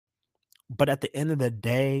But at the end of the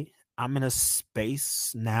day, I'm in a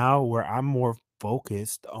space now where I'm more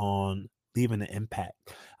focused on leaving an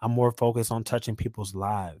impact. I'm more focused on touching people's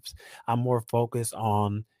lives. I'm more focused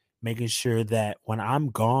on making sure that when I'm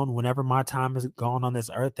gone, whenever my time is gone on this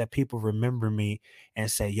earth, that people remember me and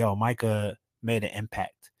say, yo, Micah made an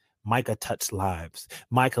impact. Micah touched lives.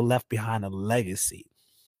 Micah left behind a legacy.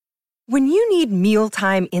 When you need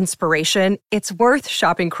mealtime inspiration, it's worth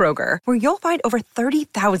shopping Kroger, where you'll find over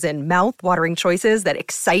 30,000 mouth-watering choices that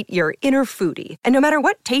excite your inner foodie. And no matter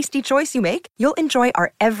what tasty choice you make, you'll enjoy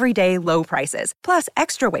our everyday low prices, plus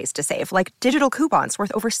extra ways to save, like digital coupons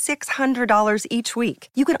worth over $600 each week.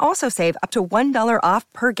 You can also save up to $1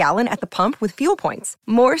 off per gallon at the pump with fuel points.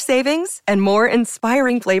 More savings and more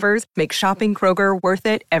inspiring flavors make shopping Kroger worth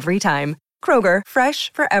it every time. Kroger,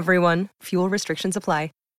 fresh for everyone. Fuel restrictions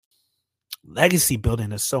apply. Legacy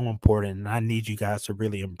building is so important, and I need you guys to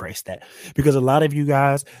really embrace that, because a lot of you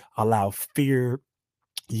guys allow fear,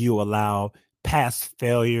 you allow past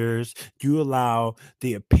failures, you allow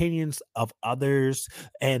the opinions of others,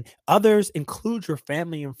 and others include your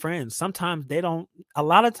family and friends. Sometimes a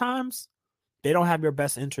lot of times they don't have your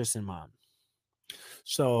best interest in mind.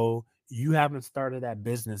 So you haven't started that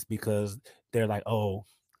business because they're like, oh,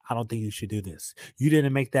 I don't think you should do this. You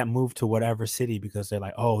didn't make that move to whatever city because they're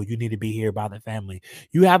like, oh, you need to be here by the family.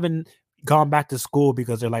 You haven't gone back to school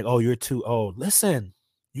because they're like, oh, you're too old. Listen,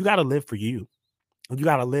 you got to live for you. You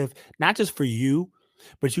got to live not just for you,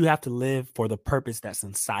 but you have to live for the purpose that's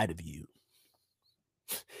inside of you.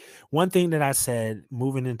 One thing that I said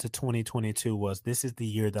moving into 2022 was, this is the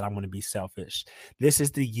year that I'm going to be selfish. This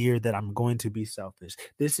is the year that I'm going to be selfish.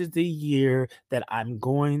 This is the year that I'm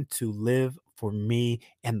going to live for me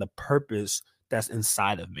and the purpose that's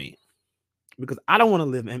inside of me, because I don't want to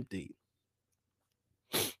live empty.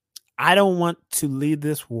 I don't want to leave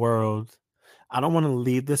this world. I don't want to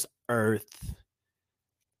leave this earth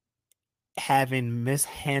having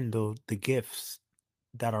mishandled the gifts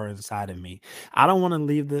that are inside of me. I don't want to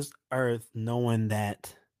leave this earth knowing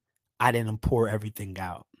that I didn't pour everything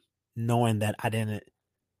out, knowing that I didn't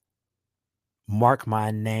mark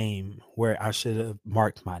my name where I should have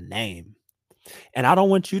marked my name. And I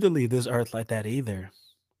don't want you to leave this earth like that either.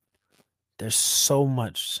 There's so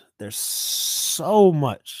much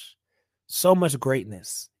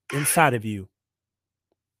greatness inside of you.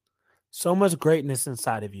 So much greatness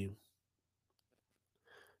inside of you.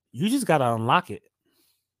 You just got to unlock it.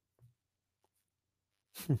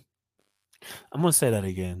 I'm going to say that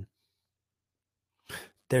again.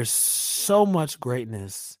 There's so much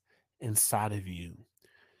greatness inside of you.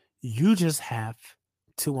 You just have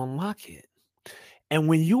to unlock it. And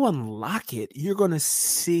when you unlock it, you're going to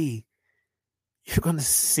see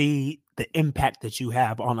the impact that you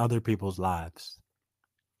have on other people's lives.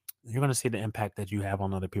 You're going to see the impact that you have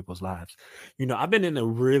on other people's lives. You know, I've been in a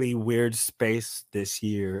really weird space this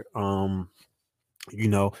year. Dealing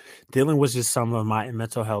with just some of my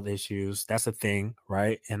mental health issues. That's a thing,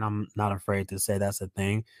 right? And I'm not afraid to say that's a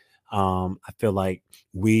thing. I feel like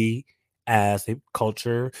we as a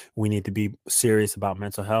culture, we need to be serious about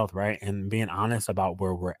mental health, right? And being honest about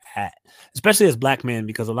where we're at, especially as Black men,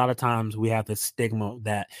 because a lot of times we have this stigma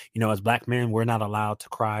that, as Black men, we're not allowed to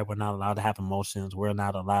cry. We're not allowed to have emotions. We're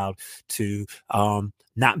not allowed to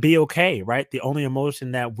not be okay, right? The only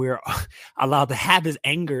emotion that we're allowed to have is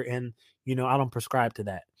anger. And, I don't prescribe to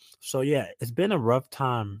that. So, yeah, it's been a rough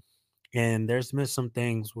time. And there's been some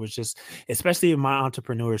things which just, especially in my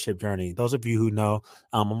entrepreneurship journey, those of you who know,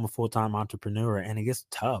 I'm a full-time entrepreneur, and it gets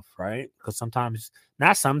tough, right? Because a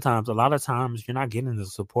lot of times you're not getting the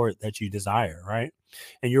support that you desire, right?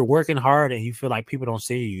 And you're working hard and you feel like people don't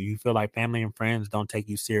see you. You feel like family and friends don't take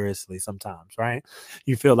you seriously sometimes, right?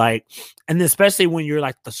 You feel like, and especially when you're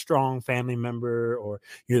like the strong family member or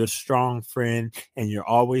you're the strong friend and you're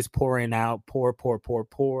always pouring out, pour.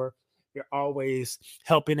 You're always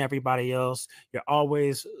helping everybody else. You're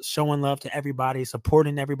always showing love to everybody,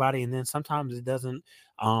 supporting everybody. And then sometimes it doesn't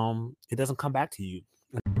come back to you.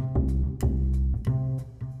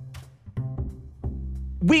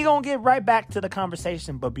 We gonna get right back to the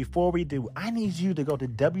conversation, but before we do, I need you to go to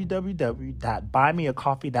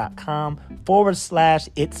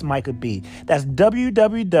www.buymeacoffee.com/It's Micah B. That's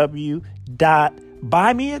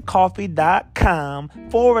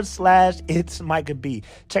www.buymeacoffee.com/It's Micah B.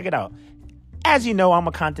 Check it out. As you know, I'm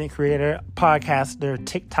a content creator, podcaster,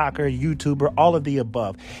 TikToker, YouTuber, all of the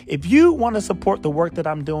above. If you want to support the work that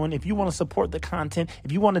I'm doing, if you want to support the content,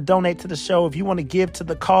 if you want to donate to the show, if you want to give to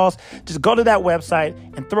the cause, just go to that website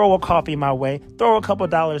and throw a coffee my way, throw a couple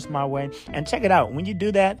dollars my way, and check it out. When you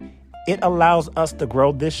do that, It allows us to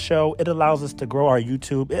grow this show. It allows us to grow our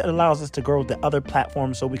YouTube. It allows us to grow the other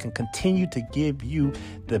platforms so we can continue to give you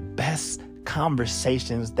the best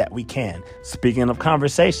conversations that we can. Speaking of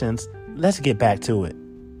conversations, let's get back to it.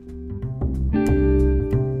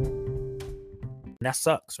 That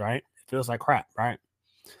sucks, right? It feels like crap, right?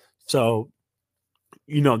 So,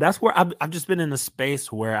 that's where I've just been in a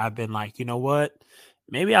space where I've been like, you know what?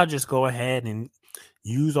 Maybe I'll just go ahead and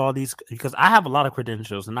use all these, because I have a lot of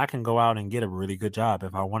credentials and I can go out and get a really good job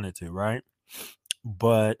if I wanted to, right?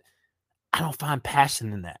 But I don't find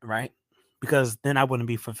passion in that, right? Because then I wouldn't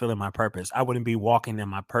be fulfilling my purpose. I wouldn't be walking in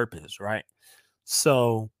my purpose, right?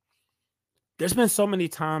 So there's been so many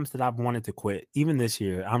times that I've wanted to quit. Even this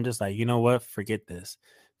year, I'm just like, you know what? Forget this.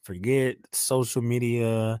 Forget social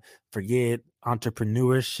media. Forget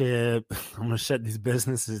entrepreneurship. I'm going to shut these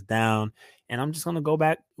businesses down and I'm just going to go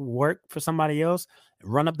back, work for somebody else,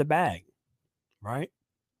 run up the bag, right?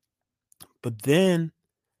 But then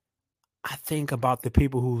I think about the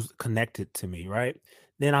people who's connected to me, right?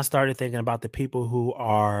 Then I started thinking about the people who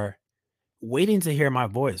are waiting to hear my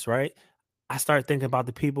voice, right? I started thinking about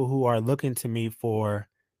the people who are looking to me for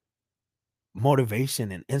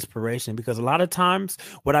motivation and inspiration, because a lot of times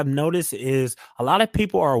what I've noticed is a lot of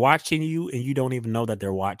people are watching you and you don't even know that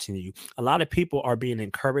they're watching you. A lot of people are being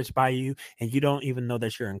encouraged by you and you don't even know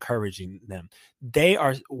that you're encouraging them. They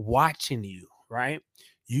are watching you, right?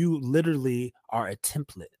 You literally are a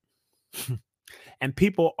template. And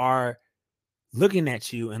people are looking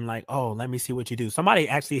at you and like, oh, let me see what you do. Somebody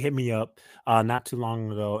actually hit me up not too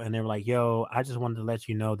long ago and they were like, yo, I just wanted to let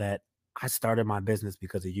you know that I started my business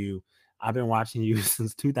because of you. I've been watching you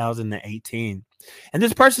since 2018. And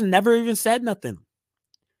this person never even said nothing.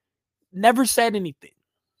 Never said anything.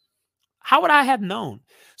 How would I have known?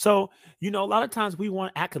 So, a lot of times we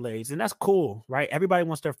want accolades and that's cool, right? Everybody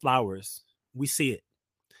wants their flowers. We see it.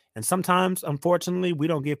 And sometimes, unfortunately, we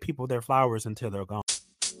don't give people their flowers until they're gone.